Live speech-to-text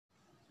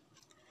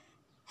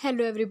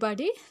Hello,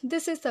 everybody.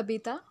 This is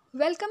Sabita.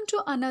 Welcome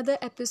to another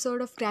episode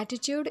of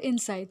Gratitude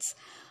Insights.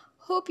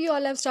 Hope you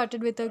all have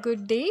started with a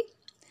good day.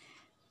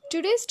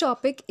 Today's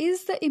topic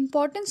is the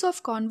importance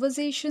of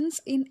conversations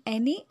in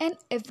any and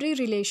every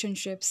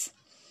relationships.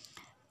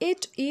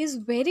 It is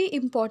very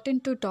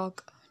important to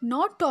talk.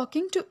 Not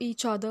talking to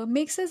each other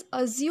makes us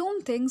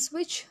assume things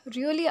which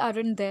really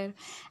aren't there,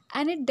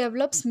 and it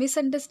develops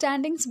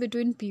misunderstandings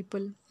between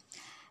people.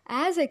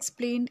 As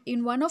explained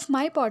in one of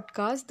my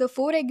podcasts, The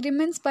Four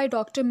Agreements by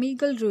Dr.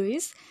 Miguel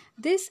Ruiz,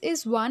 this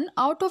is one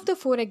out of the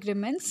four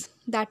agreements,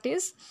 that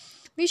is,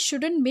 we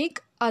shouldn't make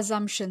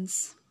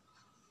assumptions.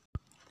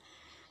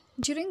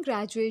 During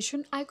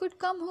graduation, I could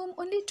come home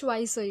only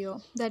twice a year,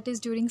 that is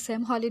during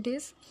sem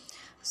holidays.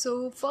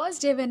 So,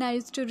 first day when I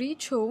used to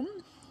reach home,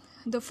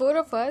 the four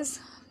of us,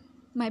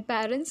 my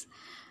parents,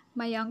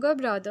 my younger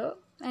brother,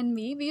 and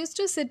me, we used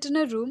to sit in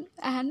a room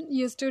and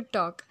used to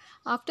talk.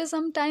 After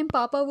some time,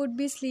 Papa would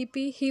be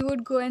sleepy, he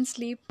would go and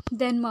sleep,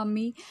 then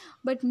Mummy.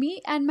 But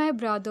me and my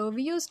brother,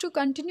 we used to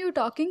continue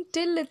talking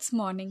till it's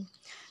morning.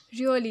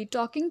 Really,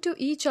 talking to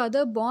each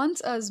other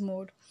bonds us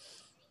more.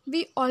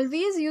 We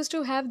always used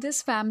to have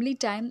this family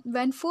time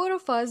when four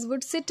of us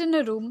would sit in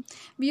a room.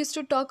 We used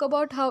to talk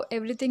about how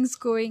everything's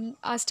going,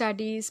 our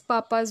studies,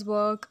 Papa's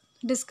work,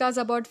 discuss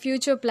about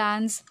future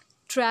plans,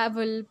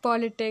 travel,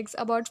 politics,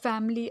 about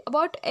family,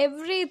 about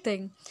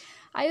everything.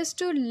 I used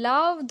to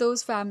love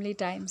those family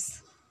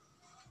times.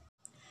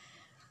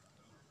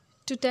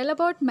 To tell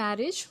about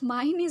marriage,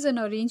 mine is an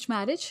arranged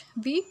marriage.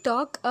 We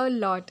talk a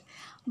lot.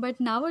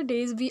 But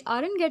nowadays, we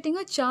aren't getting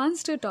a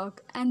chance to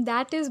talk, and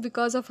that is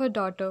because of her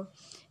daughter.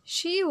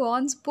 She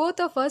wants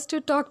both of us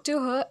to talk to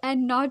her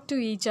and not to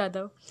each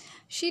other.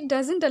 She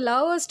doesn't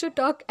allow us to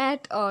talk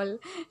at all.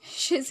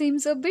 She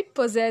seems a bit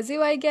possessive,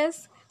 I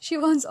guess. She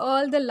wants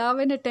all the love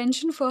and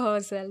attention for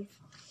herself.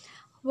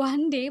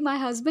 One day, my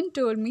husband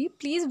told me,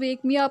 please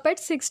wake me up at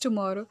 6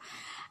 tomorrow.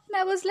 And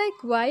I was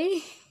like,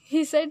 why?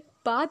 He said,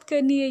 बात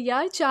करनी है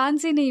यार,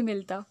 chance ही नहीं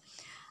मिलता.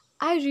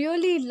 I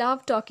really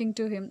love talking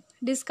to him,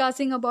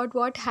 discussing about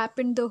what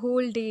happened the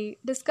whole day,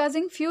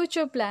 discussing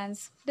future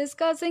plans,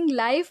 discussing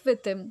life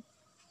with him,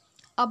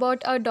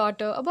 about our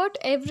daughter, about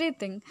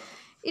everything.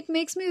 It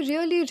makes me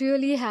really,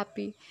 really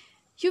happy.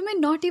 You may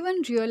not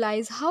even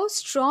realize how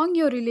strong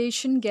your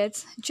relation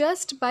gets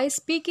just by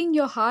speaking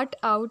your heart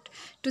out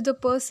to the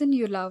person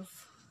you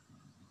love.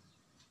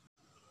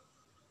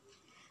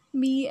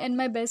 Me and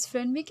my best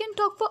friend, we can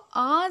talk for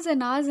hours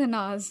and hours and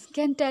hours,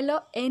 can tell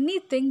her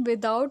anything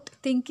without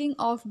thinking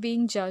of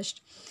being judged.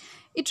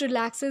 It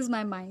relaxes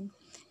my mind.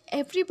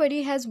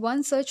 Everybody has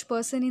one such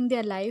person in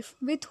their life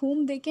with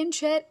whom they can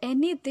share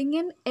anything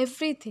and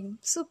everything.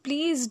 So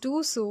please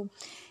do so.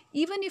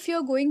 Even if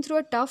you're going through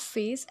a tough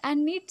phase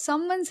and need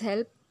someone's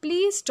help,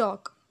 please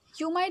talk.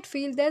 You might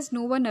feel there's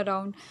no one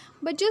around,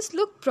 but just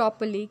look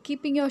properly,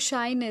 keeping your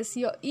shyness,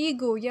 your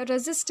ego, your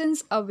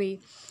resistance away.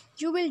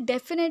 You will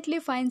definitely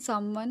find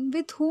someone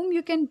with whom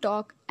you can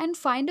talk and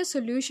find a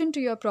solution to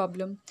your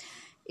problem.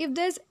 If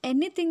there's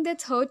anything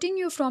that's hurting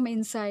you from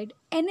inside,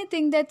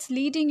 anything that's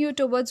leading you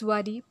towards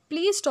worry,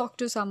 please talk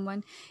to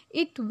someone.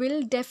 It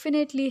will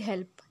definitely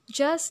help.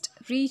 Just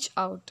reach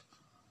out.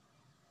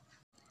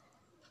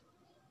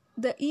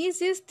 The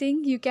easiest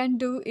thing you can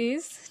do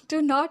is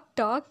to not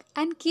talk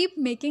and keep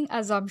making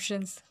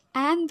assumptions.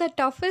 And the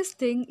toughest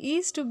thing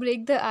is to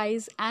break the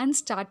ice and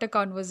start a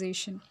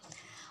conversation.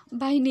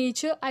 By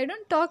nature, I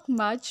don't talk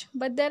much,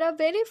 but there are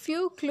very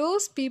few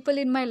close people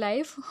in my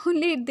life.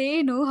 Only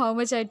they know how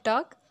much I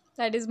talk.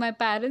 That is my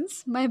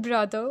parents, my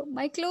brother,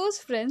 my close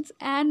friends,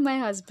 and my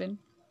husband.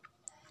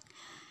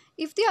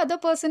 If the other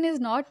person is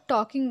not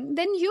talking,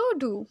 then you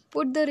do.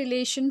 Put the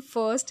relation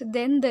first,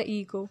 then the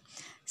ego.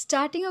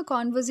 Starting a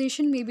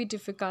conversation may be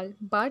difficult,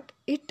 but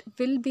it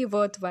will be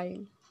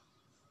worthwhile.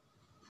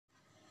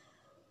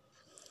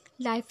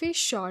 Life is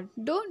short.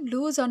 Don't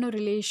lose on a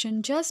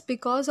relation just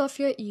because of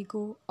your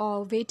ego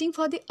or waiting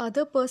for the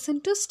other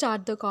person to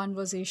start the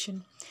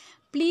conversation.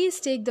 Please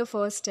take the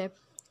first step.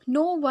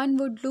 No one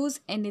would lose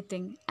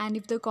anything, and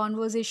if the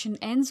conversation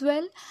ends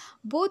well,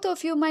 both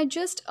of you might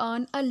just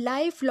earn a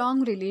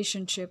lifelong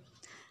relationship.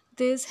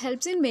 This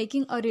helps in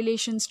making a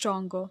relation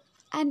stronger.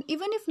 And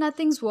even if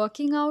nothing's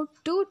working out,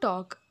 do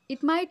talk.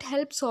 It might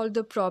help solve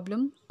the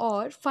problem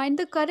or find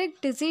the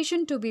correct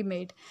decision to be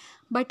made.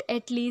 But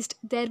at least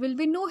there will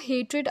be no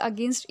hatred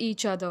against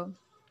each other.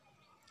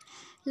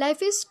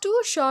 Life is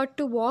too short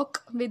to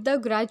walk with the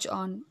grudge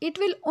on. It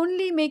will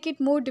only make it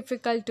more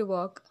difficult to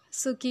walk.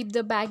 So keep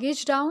the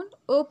baggage down,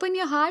 open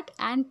your heart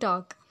and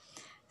talk.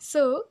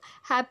 So,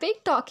 happy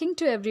talking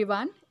to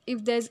everyone.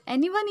 If there's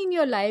anyone in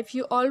your life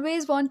you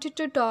always wanted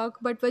to talk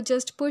but were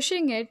just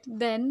pushing it,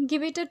 then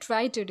give it a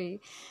try today.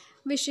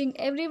 Wishing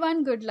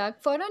everyone good luck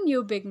for a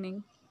new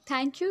beginning.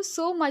 Thank you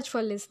so much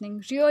for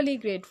listening. Really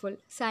grateful.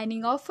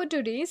 Signing off for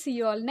today. See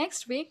you all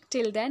next week.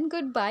 Till then,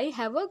 goodbye.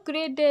 Have a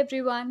great day,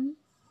 everyone.